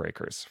deal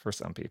breakers for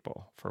some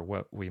people for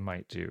what we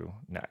might do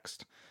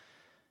next.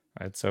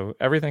 Right, so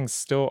everything's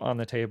still on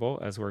the table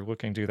as we're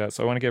looking to do that.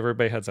 So I want to give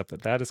everybody a heads up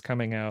that that is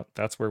coming out.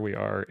 That's where we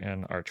are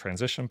in our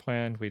transition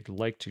plan. We'd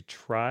like to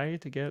try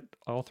to get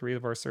all 3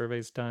 of our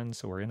surveys done,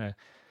 so we're in a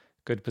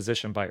good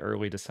position by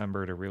early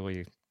December to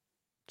really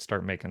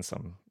start making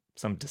some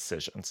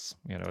decisions,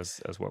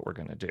 as what we're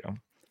going to do.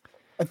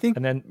 I think,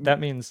 and then that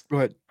means go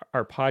ahead.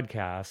 Our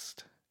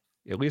podcast,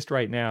 at least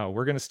right now,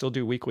 we're going to still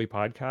do weekly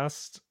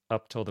podcasts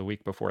up till the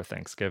week before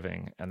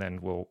Thanksgiving, and then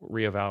we'll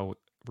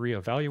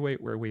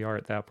reevaluate where we are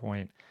at that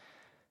point,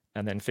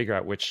 and then figure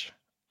out which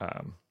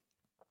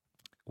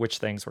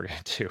things we're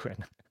going to do.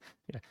 And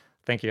yeah,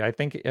 thank you. I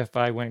think if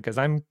I went, because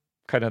I'm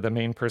kind of the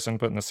main person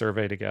putting the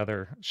survey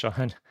together,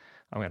 Sean,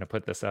 I'm going to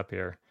put this up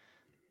here.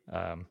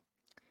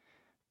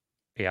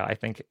 Yeah, I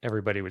think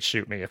everybody would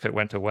shoot me if it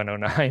went to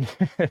 109.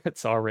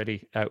 It's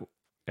already at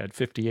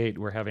 58.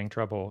 We're having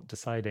trouble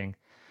deciding.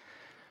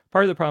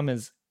 Part of the problem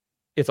is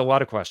it's a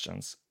lot of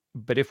questions.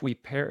 But if we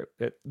pair,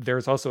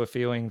 there's also a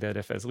feeling that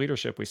if as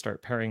leadership we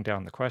start paring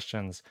down the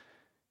questions,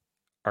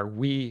 are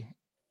we,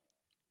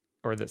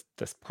 or this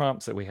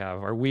prompts that we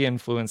have, are we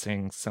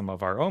influencing some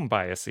of our own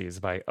biases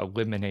by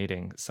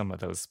eliminating some of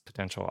those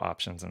potential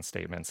options and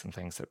statements and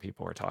things that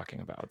people are talking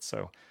about?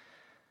 So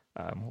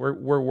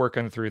we're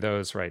working through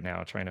those right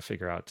now, trying to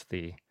figure out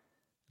the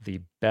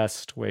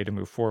best way to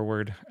move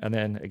forward. And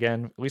then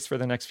again, at least for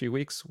the next few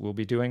weeks, we'll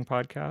be doing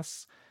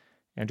podcasts.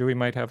 Andrew, we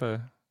might have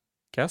a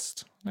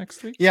guest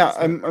next week. Yeah,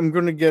 I'm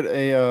going to get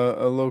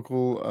a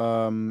local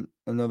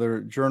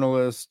another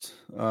journalist.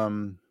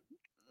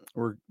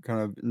 We're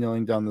kind of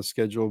nailing down the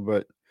schedule,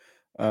 but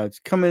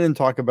to come in and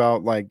talk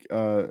about like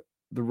the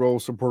role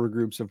supporter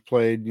groups have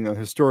played,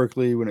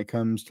 historically when it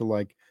comes to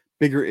like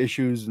bigger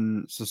issues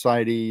in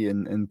society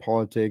and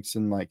politics,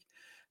 and like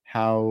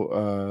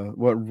how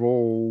what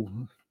role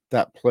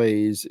that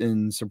plays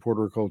in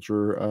supporter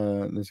culture.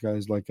 This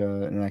guy's like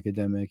an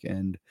academic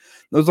and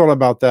knows all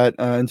about that.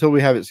 Until we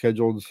have it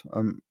scheduled,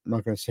 I'm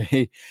not going to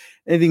say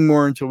anything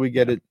more until we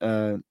get it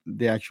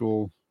the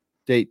actual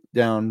date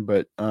down.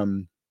 But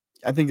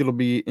I think it'll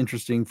be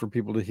interesting for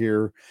people to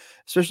hear,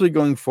 especially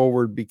going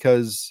forward,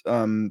 because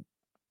one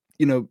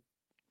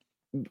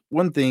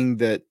thing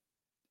that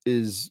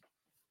is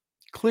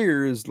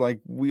clear is like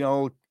we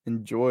all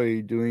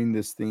enjoy doing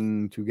this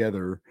thing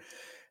together,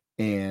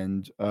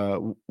 and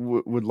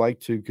would like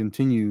to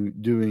continue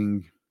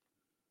doing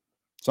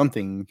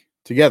something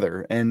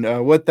together.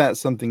 And what that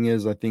something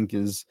is, I think,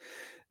 is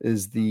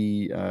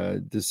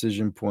the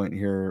decision point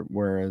here.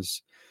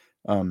 Whereas,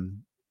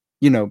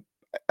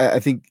 I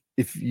think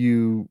if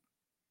you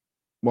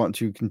want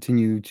to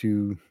continue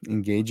to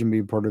engage and be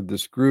a part of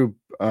this group,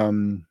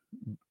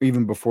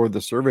 even before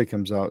the survey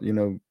comes out,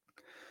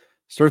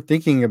 start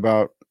thinking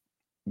about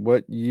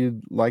what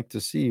you'd like to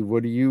see.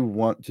 What do you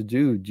want to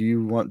do? Do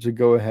you want to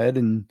go ahead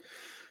and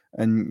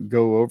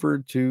go over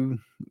to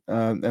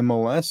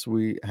MLS?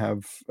 We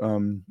have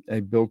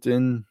a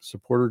built-in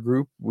supporter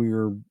group. We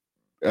are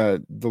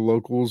the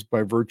locals,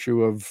 by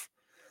virtue of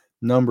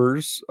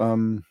numbers,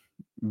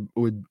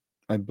 would,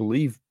 I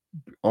believe,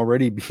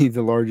 already be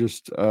the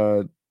largest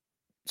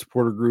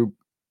supporter group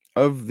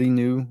of the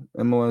new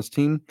MLS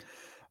team.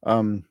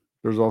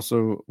 There's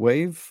also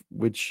Wave,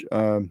 which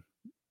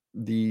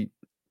the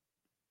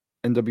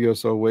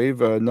NWSL Wave,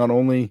 not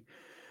only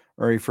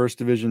are a first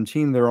division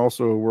team, they're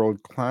also a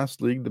world-class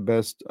league. The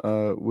best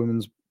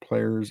women's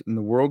players in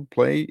the world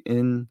play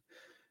in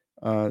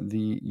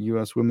the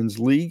U.S. Women's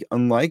League,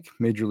 unlike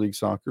Major League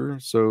Soccer.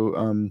 So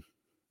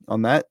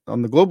on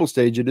the global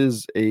stage, it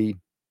is a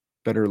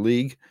better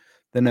league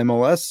than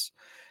MLS,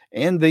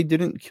 and they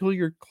didn't kill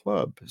your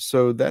club.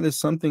 So that is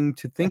something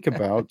to think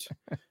about.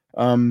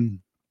 I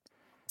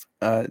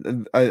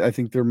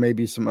think there may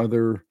be some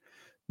other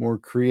more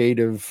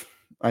creative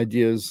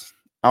ideas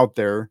out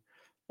there.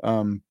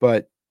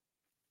 But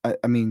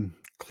I mean,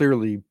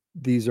 clearly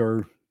these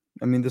are,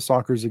 the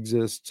Soccers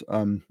exist.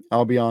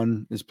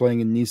 Albion is playing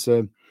in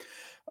Nisa.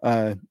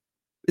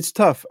 It's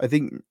tough. I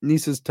think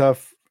Nisa's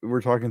tough.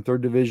 We're talking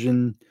third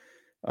division.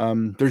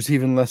 There's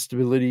even less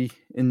stability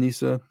in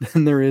Nisa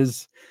than there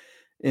is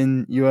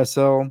in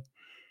USL.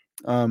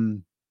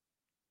 And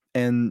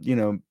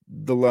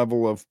the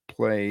level of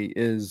play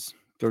is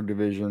third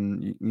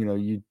division.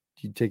 You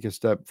take a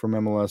step from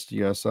MLS to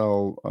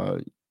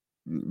USL,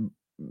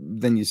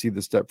 then you see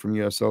the step from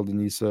USL to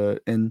NISA,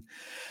 and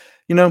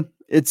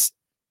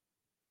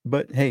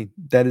but hey,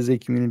 that is a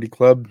community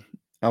club.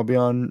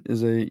 Albion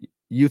is a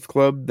youth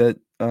club that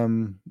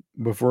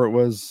before it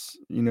was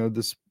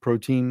this pro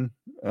team,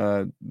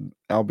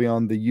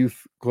 Albion, the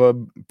youth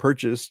club,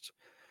 purchased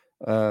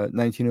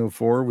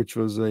 1904, which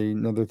was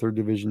another third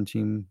division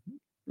team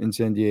in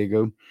San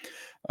Diego,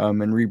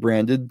 and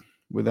rebranded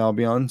with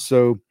Albion.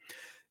 So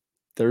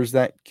there's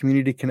that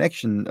community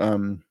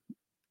connection.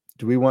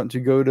 Do we want to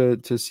go to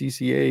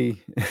CCA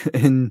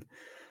in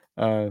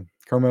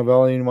Carmel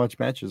Valley and watch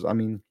matches? I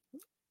mean,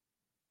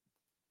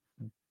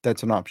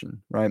 that's an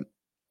option, right?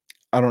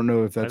 I don't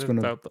know if that's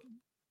going to...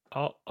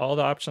 All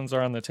the options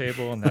are on the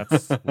table, and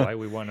that's why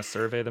we want to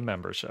survey the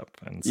membership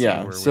and see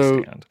where we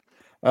stand.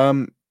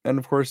 And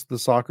of course, the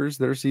Soccers,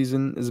 their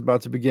season is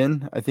about to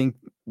begin. I think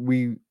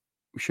we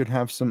should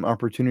have some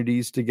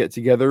opportunities to get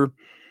together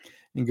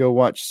and go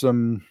watch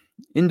some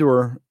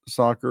indoor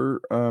soccer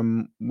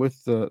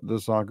with the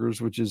Soccers,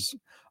 which is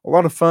a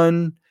lot of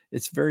fun.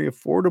 It's very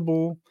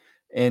affordable,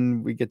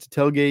 and we get to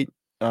tailgate.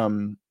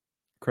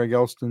 Craig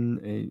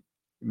Elston, a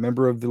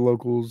member of the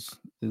locals,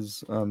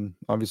 is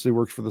obviously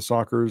works for the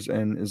Soccers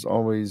and is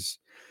always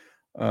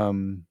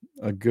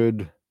a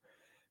good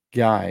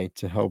guy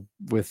to help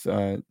with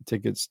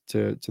tickets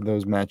to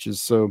those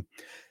matches. So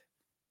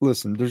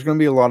listen, there's going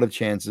to be a lot of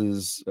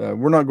chances.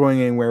 We're not going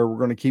anywhere. We're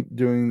going to keep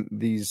doing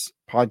these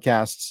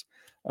podcasts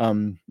at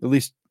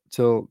least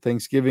till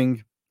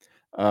Thanksgiving,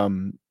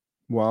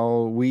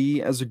 while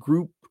we as a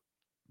group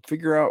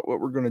figure out what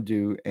we're going to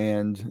do,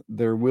 and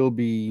there will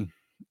be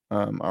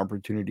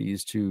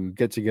opportunities to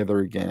get together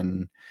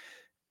again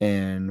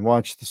and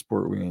watch the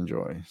sport we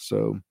enjoy.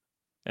 So,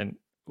 and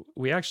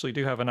we actually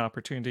do have an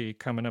opportunity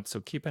coming up,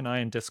 so keep an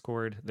eye on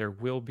Discord. There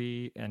will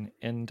be an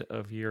end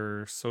of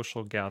year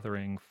social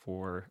gathering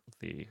for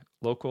the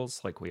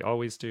locals, like we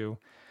always do.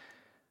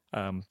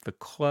 The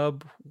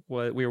club,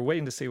 we were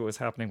waiting to see what was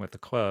happening with the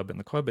club, and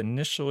the club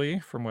initially,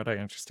 from what I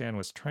understand,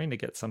 was trying to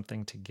get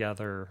something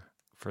together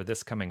for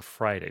this coming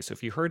Friday. So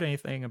if you heard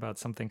anything about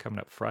something coming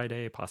up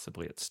Friday,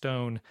 possibly at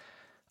Stone,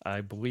 I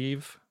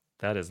believe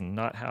that is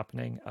not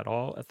happening at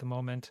all at the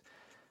moment.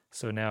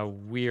 So now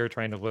we are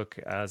trying to look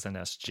as an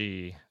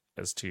SG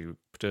as to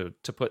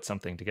put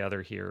something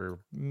together here,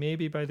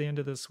 maybe by the end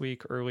of this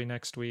week, early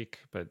next week,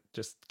 but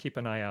just keep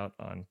an eye out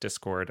on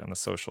Discord and the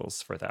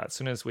socials for that. As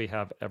soon as we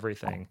have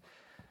everything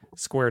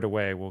squared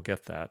away, we'll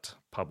get that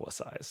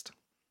publicized.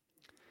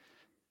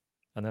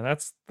 And then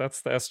that's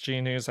the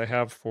SG news I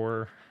have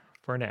for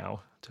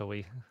now, till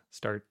we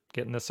start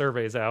getting the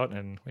surveys out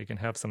and we can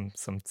have some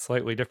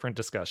slightly different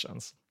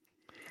discussions.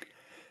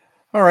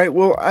 All right.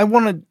 Well, I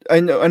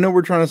know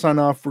we're trying to sign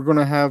off. We're going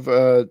to have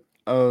a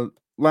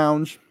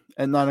lounge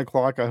at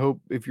 9:00. I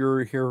hope if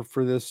you're here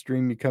for this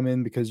stream, you come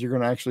in, because you're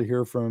going to actually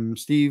hear from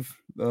Steve,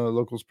 the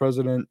locals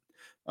president,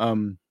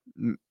 and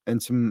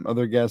some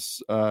other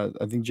guests. I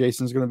think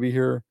Jason's going to be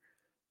here.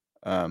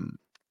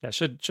 Yeah,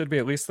 should be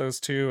at least those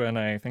two, and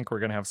I think we're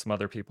going to have some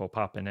other people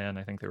popping in.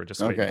 I think they were just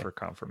waiting for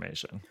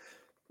confirmation.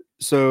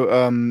 So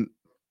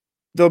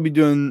they'll be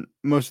doing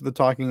most of the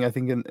talking, I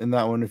think, in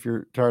that one, if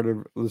you're tired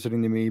of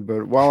listening to me.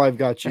 But while I've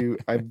got you,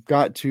 I've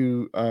got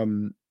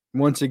to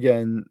once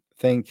again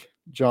thank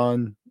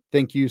John.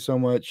 Thank you so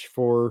much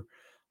for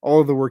all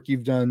of the work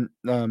you've done.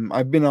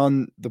 I've been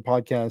on the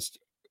podcast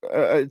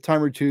a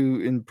time or two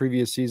in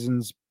previous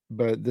seasons,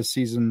 but this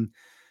season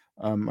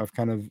I've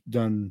kind of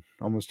done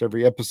almost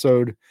every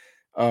episode,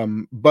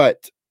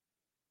 but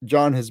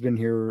John has been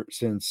here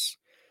since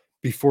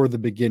before the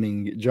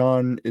beginning.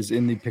 John is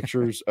in the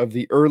pictures of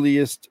the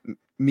earliest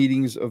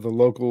meetings of the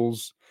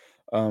locals,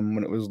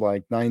 when it was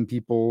like 9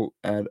 people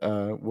at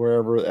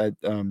wherever at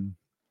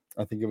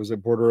I think it was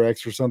at Border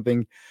X or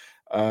something,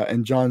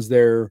 and John's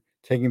there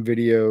taking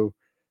video.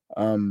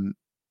 Um,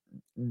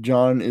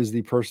 John is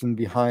the person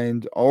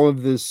behind all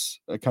of this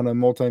kind of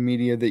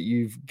multimedia that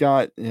you've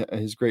got.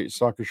 His great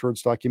Soccer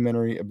Shorts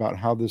documentary about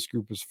how this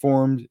group was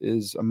formed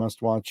is a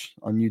must watch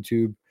on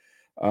YouTube.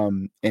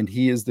 And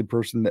he is the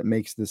person that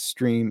makes this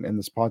stream and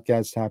this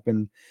podcast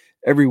happen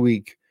every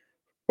week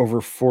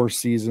over 4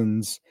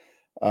 seasons.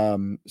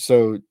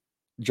 So,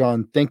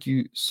 John, thank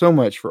you so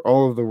much for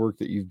all of the work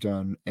that you've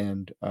done.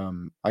 And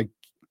I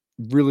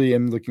really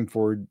am looking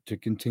forward to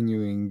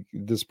continuing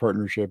this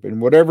partnership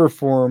in whatever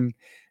form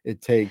it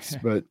takes.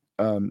 But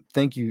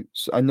thank you.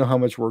 I know how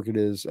much work it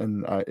is,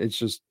 and it's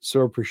just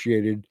so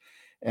appreciated.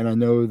 And I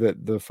know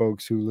that the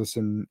folks who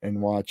listen and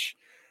watch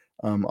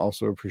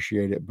also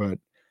appreciate it. But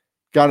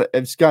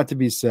it's got to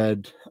be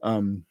said.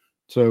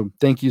 So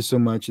thank you so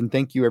much, and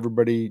thank you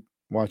everybody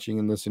watching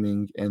and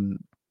listening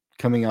and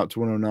coming out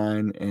to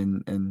 109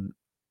 and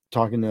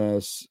talking to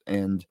us,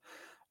 and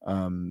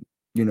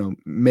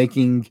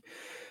making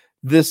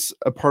this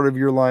a part of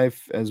your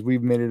life as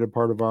we've made it a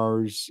part of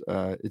ours.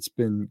 It's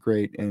been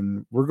great,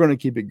 and we're going to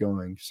keep it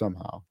going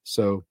somehow.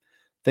 So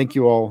thank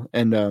you all,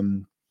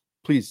 and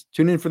please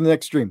tune in for the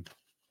next stream.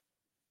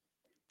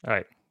 All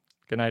right.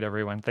 Good night,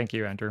 everyone. Thank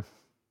you, Andrew.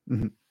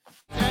 Mm-hmm.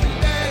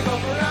 Any day, go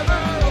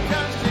forever.